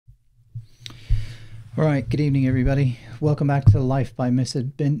All right, good evening, everybody. Welcome back to Life by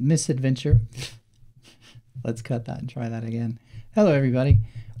Misadventure. Let's cut that and try that again. Hello, everybody.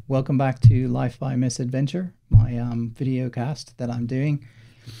 Welcome back to Life by Misadventure, my video cast that I'm doing.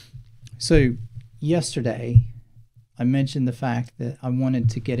 So, yesterday, I mentioned the fact that I wanted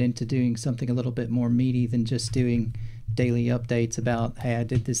to get into doing something a little bit more meaty than just doing daily updates about, hey, I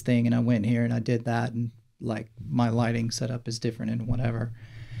did this thing and I went here and I did that, and like my lighting setup is different and whatever.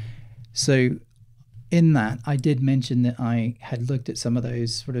 So, in that, I did mention that I had looked at some of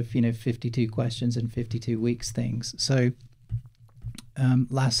those sort of, 52 questions and 52 weeks things. So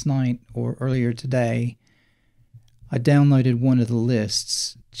last night or earlier today, I downloaded one of the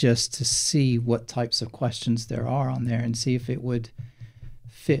lists just to see what types of questions there are on there and see if it would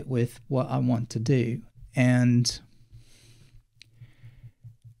fit with what I want to do. And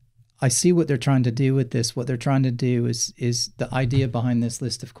I see what they're trying to do with this. What they're trying to do is the idea behind this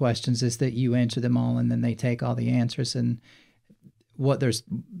list of questions is that you answer them all and then they take all the answers. And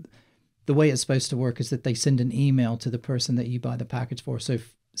the way it's supposed to work is that they send an email to the person that you buy the package for. So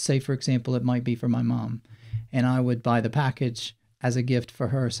say, for example, it might be for my mom, and I would buy the package as a gift for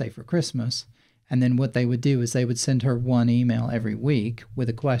her, say for Christmas. And then what they would do is they would send her one email every week with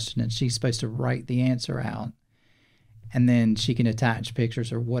a question, and she's supposed to write the answer out. And then she can attach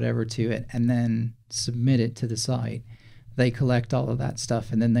pictures or whatever to it and then submit it to the site. They collect all of that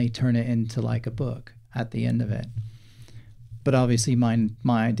stuff and then they turn it into like a book at the end of it. But obviously my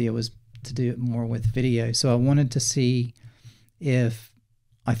idea was to do it more with video. So I wanted to see if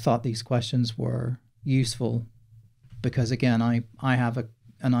I thought these questions were useful, because again, I have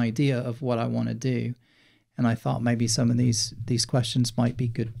an idea of what I want to do. And I thought maybe some of these questions might be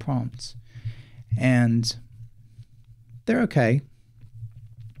good prompts. And they're okay.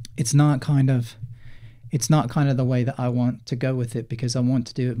 It's not kind of the way that I want to go with it, because I want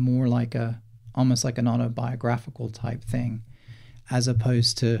to do it more like almost like an autobiographical type thing, as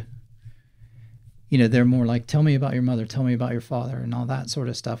opposed to, they're more like, tell me about your mother, tell me about your father, and all that sort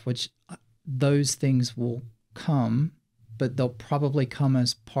of stuff, which those things will come, but they'll probably come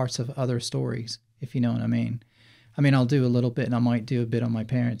as parts of other stories, if you know what I mean. I mean, I'll do a little bit, and I might do a bit on my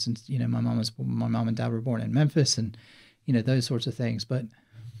parents, and my mom and dad were born in Memphis, and those sorts of things, but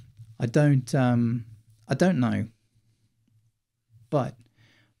I don't know. But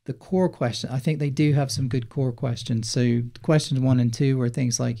the core question, I think they do have some good core questions. So questions 1 and 2 are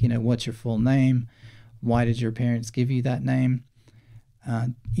things like, what's your full name? Why did your parents give you that name?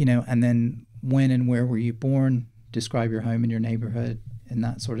 And then when and where were you born? Describe your home and your neighborhood and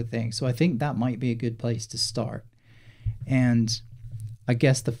that sort of thing. So I think that might be a good place to start. And I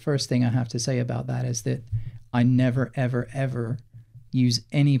guess the first thing I have to say about that is that I never, ever, ever use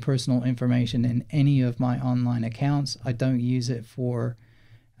any personal information in any of my online accounts. I don't use it for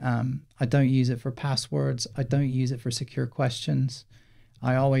passwords. I don't use it for secure questions.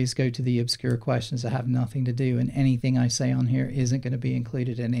 I always go to the obscure questions that have nothing to do, and anything I say on here isn't going to be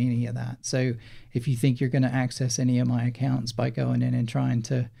included in any of that. So if you think you're going to access any of my accounts by going in and trying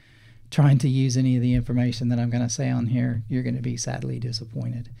to use any of the information that I'm going to say on here, you're going to be sadly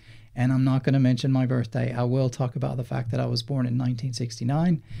disappointed. And I'm not going to mention my birthday. I will talk about the fact that I was born in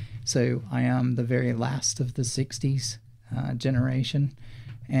 1969. So I am the very last of the 60s generation.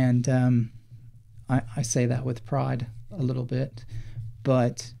 And I say that with pride a little bit.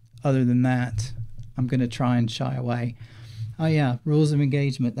 But other than that, I'm going to try and shy away. Oh yeah, rules of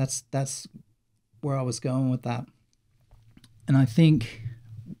engagement. That's where I was going with that. And I think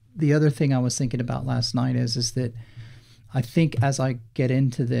the other thing I was thinking about last night is that I think as I get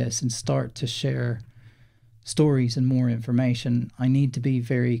into this and start to share stories and more information, I need to be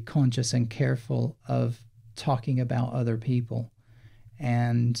very conscious and careful of talking about other people.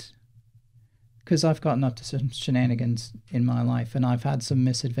 And because I've gotten up to some shenanigans in my life, and I've had some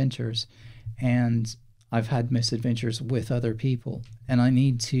misadventures, and I've had misadventures with other people. And I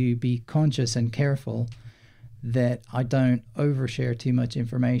need to be conscious and careful that I don't overshare too much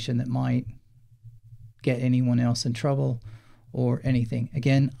information that might get anyone else in trouble or anything.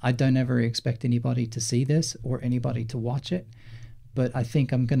 Again, I don't ever expect anybody to see this or anybody to watch it, but I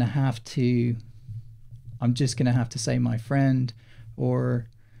think I'm just going to have to say my friend, or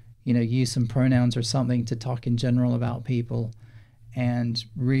use some pronouns or something to talk in general about people, and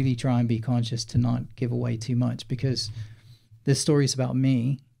really try and be conscious to not give away too much, because this story is about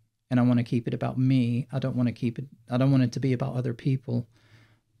me and I want to keep it about me. I don't want it to be about other people,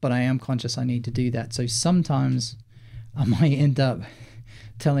 but I am conscious I need to do that. So sometimes I might end up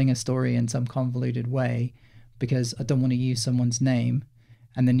telling a story in some convoluted way because I don't want to use someone's name.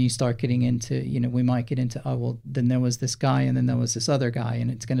 And then you start getting into, we might get into, oh, well, then there was this guy and then there was this other guy, and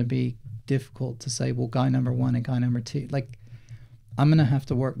it's going to be difficult to say, well, guy number one and guy number two. Like, I'm going to have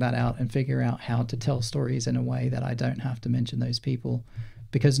to work that out and figure out how to tell stories in a way that I don't have to mention those people.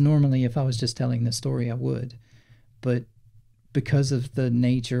 Because normally if I was just telling the story, I would. But because of the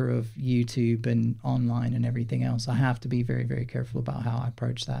nature of YouTube and online and everything else, I have to be very, very careful about how I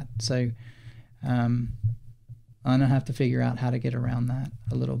approach that. So I'm going to have to figure out how to get around that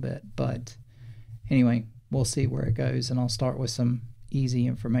a little bit. But anyway, we'll see where it goes. And I'll start with some easy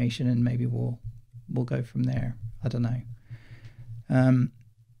information and maybe we'll go from there. I don't know.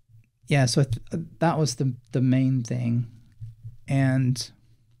 Yeah, so that was the main thing. And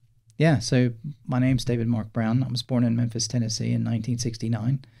yeah, so my name's David Mark Brown. I was born in Memphis, Tennessee in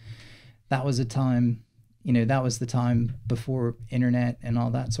 1969. That was a time, that was the time before internet and all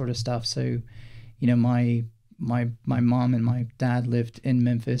that sort of stuff. So, my mom and my dad lived in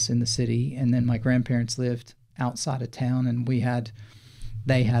Memphis in the city, and then my grandparents lived outside of town, and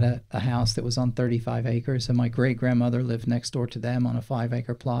they had a house that was on 35 acres, and my great-grandmother lived next door to them on a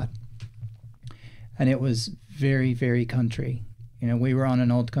 5-acre plot. And it was very, very country. We were on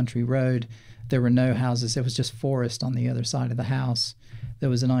an old country road. There were no houses. It was just forest on the other side of the house. There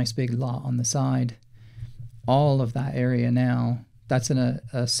was a nice big lot on the side. All of that area now, that's in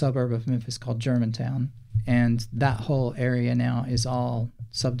a suburb of Memphis called Germantown. And that whole area now is all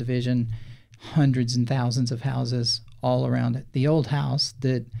subdivision, hundreds and thousands of houses all around it. The old house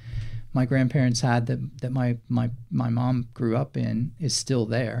that my grandparents had that my mom grew up in is still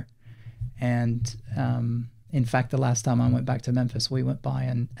there. And in fact, the last time I went back to Memphis, we went by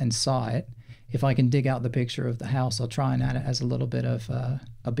and saw it. If I can dig out the picture of the house, I'll try and add it as a little bit of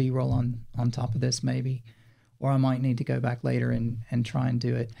a B-roll on top of this maybe. Or I might need to go back later and try and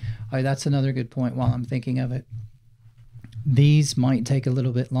do it. Oh, that's another good point while I'm thinking of it. These might take a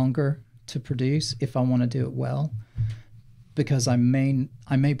little bit longer to produce if I want to do it well, because I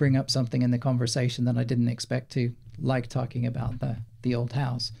may bring up something in the conversation that I didn't expect to, like talking about the old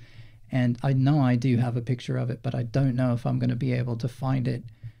house. And I know I do have a picture of it, but I don't know if I'm going to be able to find it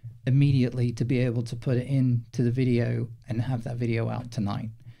immediately to be able to put it into the video and have that video out tonight.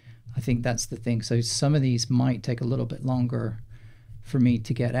 I think that's the thing. So some of these might take a little bit longer for me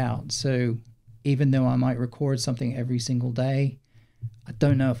to get out. So even though I might record something every single day, I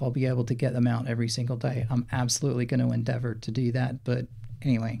don't know if I'll be able to get them out every single day. I'm absolutely going to endeavor to do that. But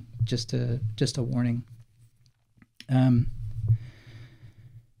anyway, just a warning.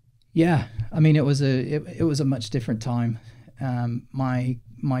 Yeah, I mean, it was a much different time.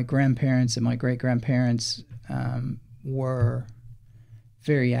 My grandparents and my great-grandparents were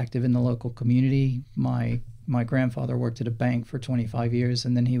very active in the local community. My grandfather worked at a bank for 25 years,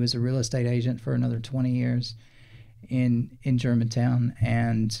 and then he was a real estate agent for another 20 years in Germantown.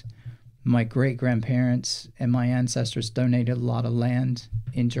 And my great-grandparents and my ancestors donated a lot of land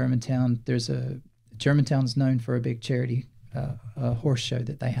in Germantown. Germantown's known for a big charity a horse show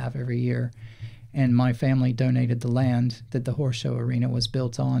that they have every year, and my family donated the land that the horse show arena was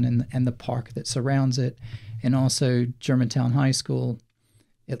built on, and the park that surrounds it, and also Germantown High School.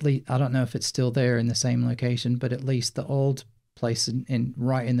 At least, I don't know if it's still there in the same location, but at least the old place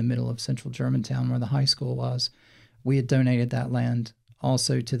right in the middle of central Germantown where the high school was, we had donated that land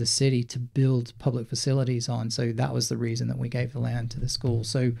also to the city to build public facilities on. So that was the reason that we gave the land to the school.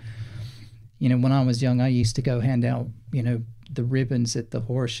 So when I was young, I used to go hand out, the ribbons at the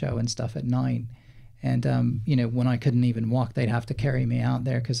horse show and stuff at night. And, when I couldn't even walk, they'd have to carry me out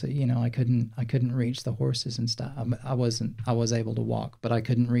there because, I couldn't reach the horses and stuff. I was able to walk, but I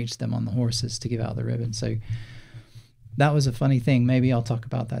couldn't reach them on the horses to give out the ribbons. So that was a funny thing. Maybe I'll talk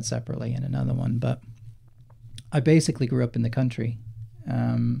about that separately in another one. But I basically grew up in the country,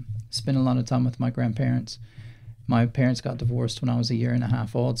 spent a lot of time with my grandparents. My parents got divorced when I was 1.5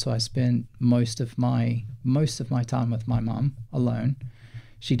 years old, so I spent most of my time with my mom alone.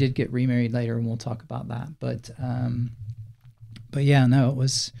 She did get remarried later, and we'll talk about that. But yeah, no, it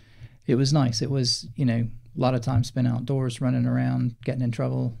was nice. It was a lot of time spent outdoors, running around, getting in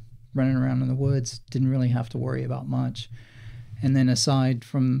trouble, running around in the woods. Didn't really have to worry about much. And then aside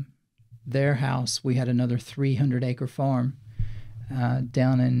from their house, we had another 300-acre farm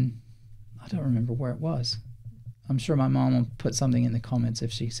down in, I don't remember where it was. I'm sure my mom will put something in the comments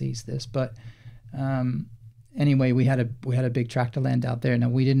if she sees this. But anyway, we had a big tract of land out there. Now,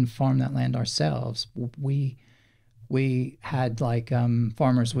 we didn't farm that land ourselves. We had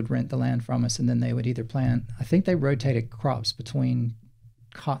farmers would rent the land from us, and then they would either plant. I think they rotated crops between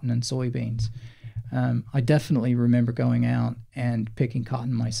cotton and soybeans. I definitely remember going out and picking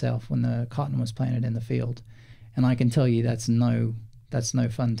cotton myself when the cotton was planted in the field, and I can tell you that's no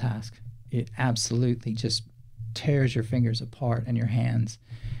fun task. It absolutely just tears your fingers apart and your hands.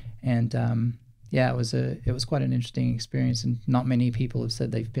 And yeah, it was quite an interesting experience, and not many people have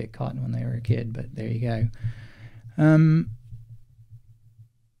said they've picked cotton when they were a kid, but there you go.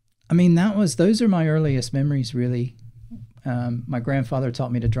 I mean, those are my earliest memories, really. My grandfather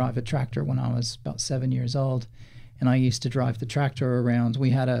taught me to drive a tractor when I was about 7 years old, and I used to drive the tractor around.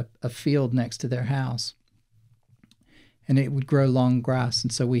 We had a field next to their house, and it would grow long grass,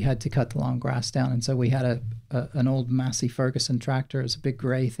 and so we had to cut the long grass down. And so we had an old Massey Ferguson tractor. It was a big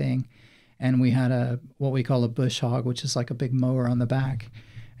gray thing, and we had what we call a bush hog, which is like a big mower on the back.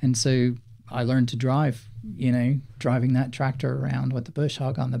 And so I learned to drive, driving that tractor around with the bush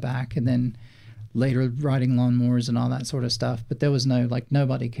hog on the back, and then later riding lawnmowers and all that sort of stuff. But there was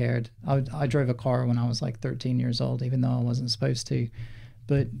nobody cared. I drove a car when I was like 13 years old, even though I wasn't supposed to.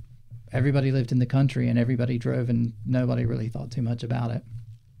 But everybody lived in the country and everybody drove, and nobody really thought too much about it.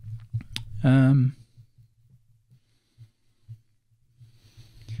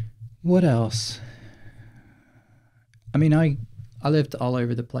 What else? I mean, I lived all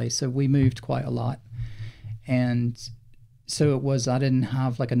over the place, so we moved quite a lot. And so I didn't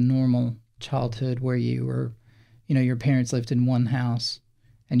have like a normal childhood where you were, your parents lived in one house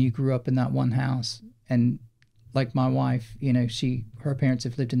and you grew up in that one house. And like my wife, her parents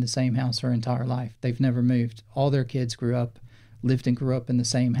have lived in the same house her entire life. They've never moved. All their kids lived and grew up in the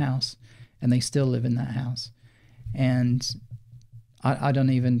same house, and they still live in that house. And I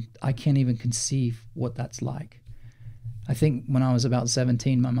can't even conceive what that's like. I think when I was about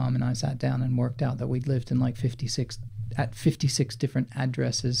 17, my mom and I sat down and worked out that we'd lived in like 56 different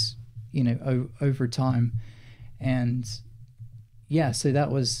addresses, over time. And yeah, so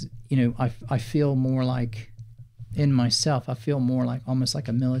that was, I feel more like, in myself, I feel more like almost like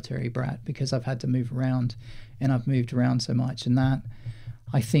a military brat, because I've had to move around, and I've moved around so much. And that,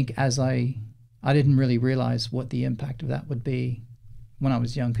 I think, I didn't really realize what the impact of that would be when I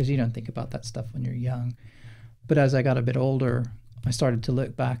was young, because you don't think about that stuff when you're young. But as I got a bit older, I started to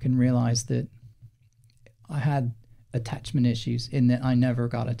look back and realize that I had attachment issues, in that I never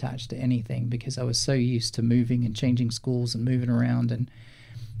got attached to anything, because I was so used to moving and changing schools and moving around. And,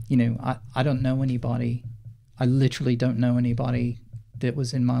 I don't know anybody. I literally don't know anybody that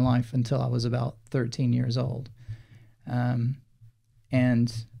was in my life until I was about 13 years old. And,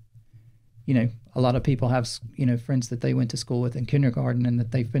 a lot of people have, friends that they went to school with in kindergarten and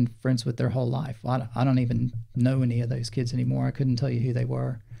that they've been friends with their whole life. I don't even know any of those kids anymore. I couldn't tell you who they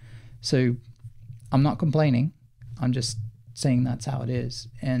were. So I'm not complaining. I'm just saying that's how it is.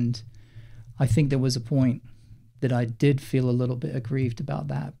 And I think there was a point that I did feel a little bit aggrieved about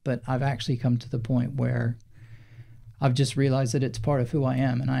that, but I've actually come to the point where I've just realized that it's part of who I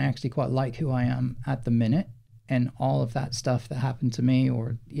am, and I actually quite like who I am at the minute. And all of that stuff that happened to me,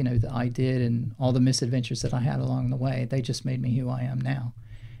 or, that I did, and all the misadventures that I had along the way, they just made me who I am now.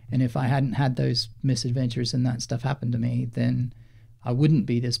 And if I hadn't had those misadventures and that stuff happen to me, then I wouldn't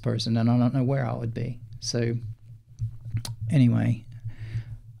be this person, and I don't know where I would be. So anyway,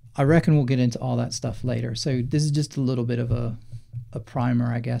 I reckon we'll get into all that stuff later. So this is just a little bit of a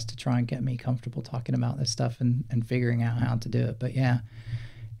primer, I guess, to try and get me comfortable talking about this stuff and figuring out how to do it. But yeah,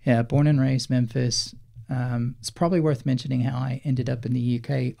 born and raised Memphis. It's probably worth mentioning how I ended up in the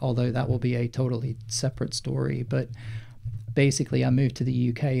UK, although that will be a totally separate story. But basically, I moved to the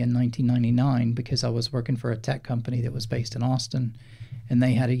UK in 1999 because I was working for a tech company that was based in Austin, and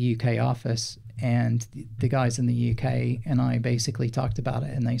they had a UK office. And the guys in the UK and I basically talked about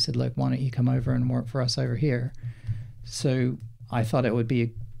it, and they said, look, why don't you come over and work for us over here? So I thought it would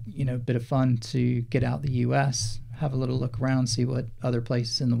be a bit of fun to get out the US, have a little look around, see what other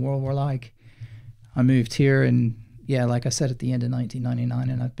places in the world were like. I moved here, and yeah, like I said, at the end of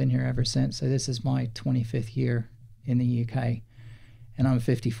 1999, and I've been here ever since. So this is my 25th year in the UK, and I'm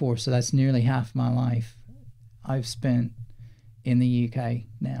 54, so that's nearly half my life I've spent in the UK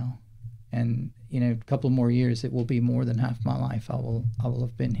now. And a couple more years, it will be more than half my life I will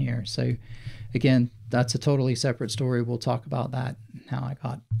have been here. So again, that's a totally separate story. We'll talk about that, how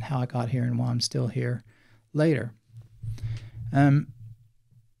I got here and why I'm still here later.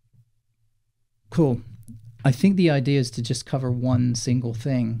 Cool. I think the idea is to just cover one single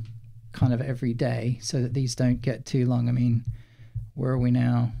thing kind of every day so that these don't get too long. I mean, where are we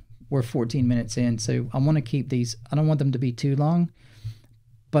now? We're 14 minutes in, so I want to keep these, I don't want them to be too long,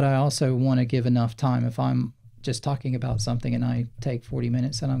 but I also want to give enough time. If I'm just talking about something and I take 40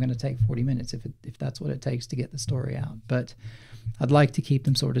 minutes, then I'm going to take 40 minutes if that's what it takes to get the story out. But I'd like to keep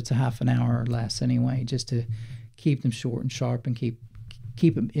them sort of to half an hour or less anyway, just to keep them short and sharp and keep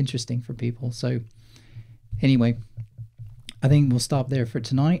them interesting for people. So anyway, I think we'll stop there for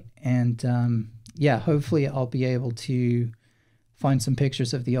tonight. And yeah, hopefully I'll be able to find some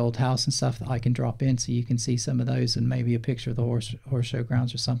pictures of the old house and stuff that I can drop in so you can see some of those, and maybe a picture of the horse show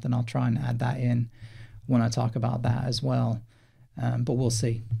grounds or something. I'll try and add that in when I talk about that as well. But we'll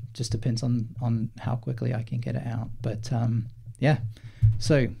see. Just depends on how quickly I can get it out. But yeah,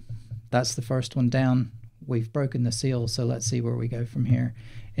 so that's the first one down. We've broken the seal, so let's see where we go from here.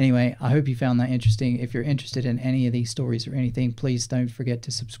 Anyway, I hope you found that interesting. If you're interested in any of these stories or anything, please don't forget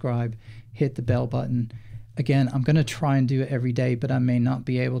to subscribe, hit the bell button. Again, I'm going to try and do it every day, but I may not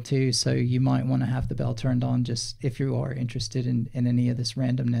be able to, so you might want to have the bell turned on just if you are interested in any of this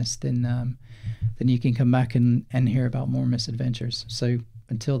randomness, then you can come back and hear about more misadventures. So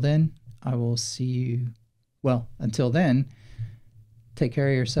until then, I will see you. Well, until then, take care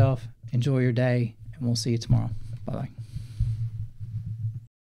of yourself, enjoy your day, and we'll see you tomorrow. Bye-bye.